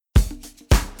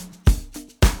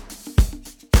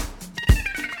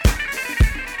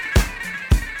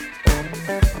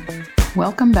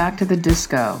Welcome back to the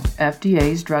DISCO,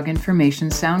 FDA's Drug Information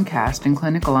Soundcast in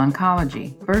Clinical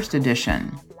Oncology, First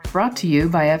Edition, brought to you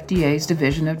by FDA's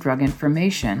Division of Drug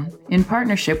Information in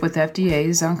partnership with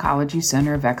FDA's Oncology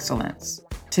Center of Excellence.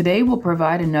 Today we'll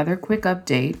provide another quick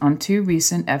update on two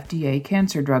recent FDA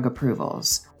cancer drug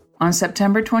approvals. On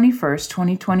September 21,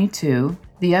 2022,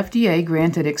 the FDA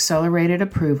granted accelerated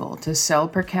approval to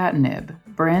selpercatinib,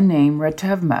 brand name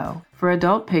Retevmo, for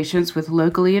adult patients with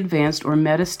locally advanced or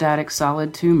metastatic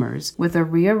solid tumors with a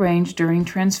rearranged during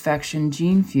transfection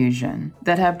gene fusion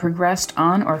that have progressed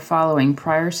on or following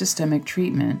prior systemic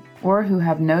treatment or who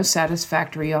have no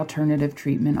satisfactory alternative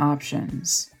treatment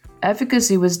options.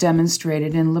 Efficacy was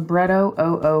demonstrated in Libretto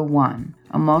 001,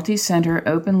 a multi-center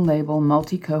open-label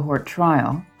multi-cohort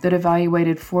trial that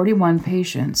evaluated 41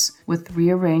 patients with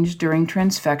rearranged during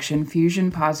transfection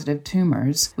fusion-positive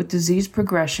tumors with disease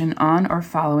progression on or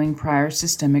following prior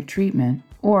systemic treatment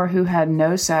or who had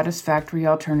no satisfactory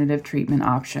alternative treatment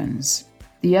options.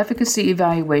 The efficacy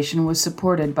evaluation was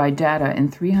supported by data in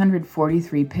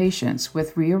 343 patients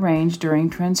with rearranged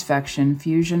during transfection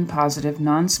fusion-positive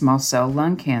non-small cell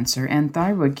lung cancer and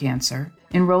thyroid cancer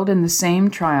enrolled in the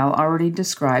same trial already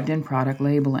described in product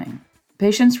labeling.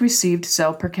 Patients received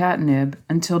selpercatinib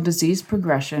until disease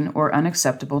progression or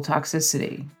unacceptable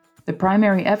toxicity. The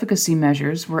primary efficacy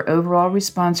measures were overall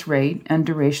response rate and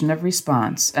duration of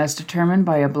response as determined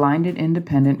by a blinded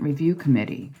independent review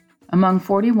committee. Among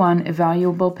 41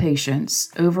 evaluable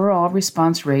patients, overall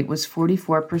response rate was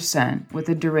 44% with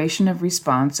a duration of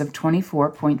response of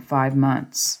 24.5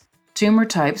 months. Tumor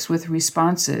types with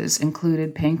responses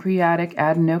included pancreatic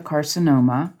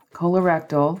adenocarcinoma,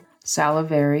 colorectal,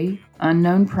 salivary,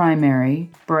 unknown primary,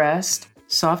 breast,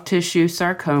 soft tissue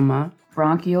sarcoma,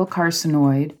 bronchial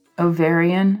carcinoid,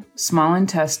 ovarian, small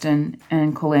intestine,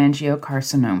 and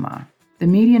cholangiocarcinoma. The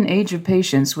median age of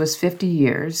patients was 50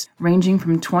 years, ranging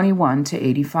from 21 to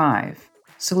 85.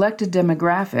 Selected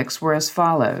demographics were as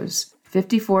follows: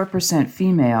 54%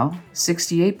 female,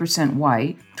 68%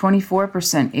 white,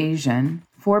 24% Asian,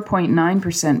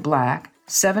 4.9% Black,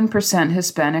 7%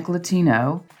 Hispanic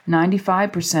Latino,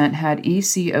 95% had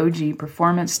ECOG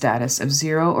performance status of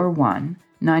 0 or 1,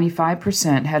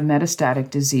 95% had metastatic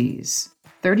disease.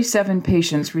 37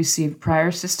 patients received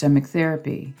prior systemic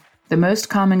therapy. The most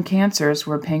common cancers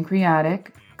were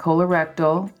pancreatic,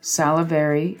 colorectal,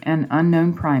 salivary, and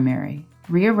unknown primary.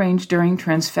 Rearranged during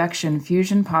transfection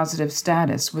fusion-positive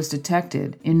status was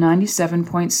detected in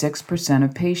 97.6%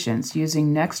 of patients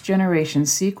using next-generation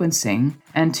sequencing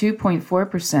and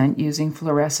 2.4% using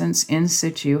fluorescence in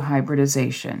situ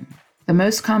hybridization. The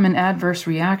most common adverse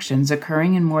reactions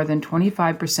occurring in more than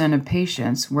 25% of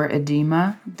patients were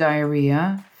edema,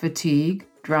 diarrhea, fatigue,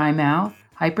 dry mouth,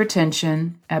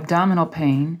 hypertension, abdominal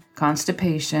pain,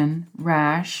 constipation,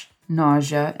 rash,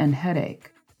 nausea, and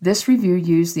headache. This review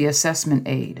used the assessment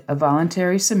aid, a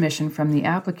voluntary submission from the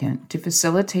applicant, to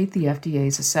facilitate the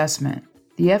FDA's assessment.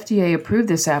 The FDA approved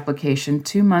this application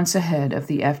 2 months ahead of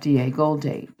the FDA goal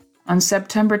date. On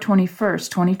September 21,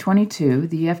 2022,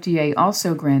 the FDA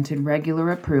also granted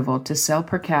regular approval to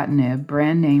selpercatinib,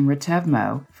 brand name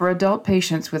Retevmo, for adult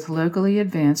patients with locally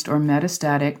advanced or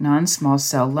metastatic non-small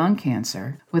cell lung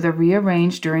cancer with a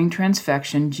rearranged during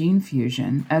transfection gene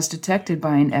fusion as detected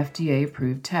by an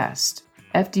FDA-approved test.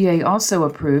 FDA also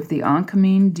approved the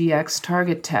Oncomine Dx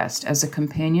Target test as a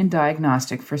companion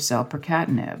diagnostic for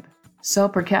selpercatinib.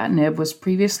 Selpercatinib was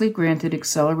previously granted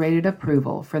accelerated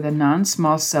approval for the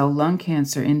non-small cell lung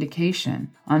cancer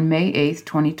indication on May 8,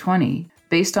 2020,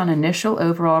 based on initial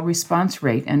overall response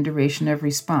rate and duration of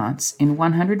response in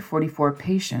 144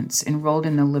 patients enrolled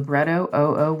in the Libretto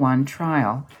 001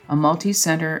 trial, a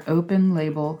multi-center,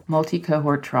 open-label,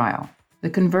 multi-cohort trial. The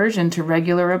conversion to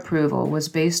regular approval was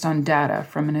based on data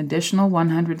from an additional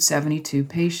 172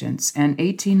 patients and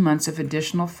 18 months of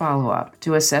additional follow-up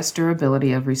to assess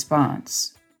durability of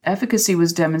response. Efficacy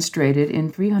was demonstrated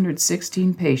in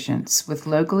 316 patients with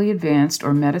locally advanced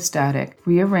or metastatic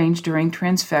rearranged during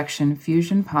transfection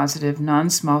fusion-positive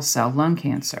non-small cell lung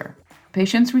cancer.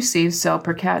 Patients received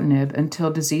selpercatinib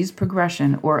until disease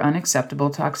progression or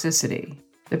unacceptable toxicity.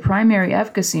 The primary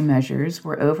efficacy measures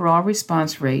were overall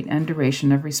response rate and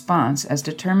duration of response as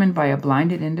determined by a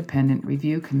blinded independent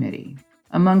review committee.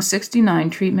 Among 69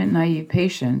 treatment-naive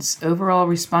patients, overall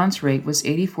response rate was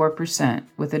 84%,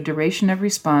 with a duration of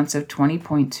response of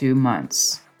 20.2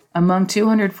 months. Among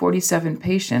 247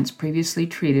 patients previously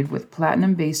treated with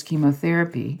platinum-based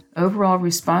chemotherapy, overall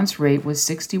response rate was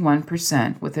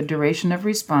 61%, with a duration of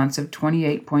response of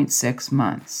 28.6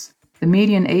 months. The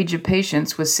median age of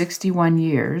patients was 61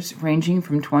 years, ranging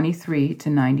from 23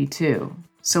 to 92.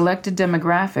 Selected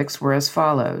demographics were as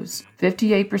follows: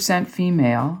 58%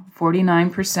 female,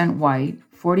 49% white,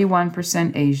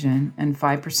 41% Asian, and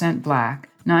 5% Black.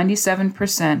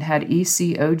 97% had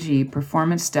ECOG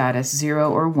performance status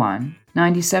 0 or 1.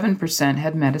 97%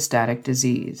 had metastatic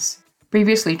disease.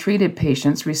 Previously treated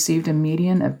patients received a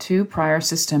median of 2 prior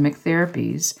systemic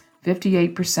therapies.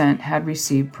 58% had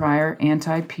received prior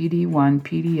anti-PD-1,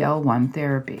 PD-L1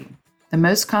 therapy. The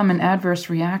most common adverse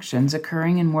reactions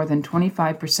occurring in more than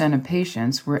 25% of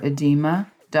patients were edema,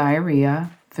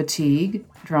 diarrhea, fatigue,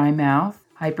 dry mouth,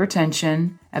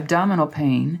 hypertension, abdominal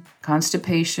pain,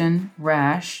 constipation,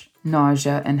 rash,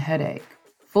 nausea, and headache.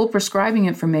 Full prescribing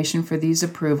information for these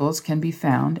approvals can be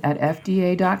found at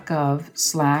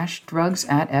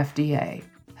fda.gov/drugsatfda.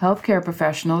 Healthcare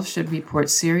professionals should report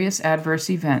serious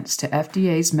adverse events to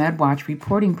FDA's MedWatch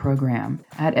reporting program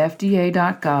at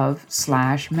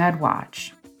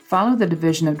fda.gov/medwatch. Follow the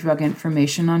Division of Drug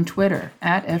Information on Twitter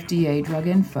at FDA Drug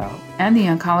Info and the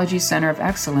Oncology Center of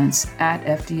Excellence at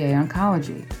FDA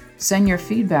Oncology. Send your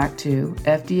feedback to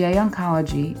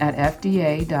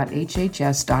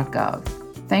fdaoncology@fda.hhs.gov.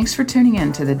 Thanks for tuning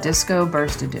in to the Disco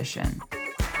Burst Edition.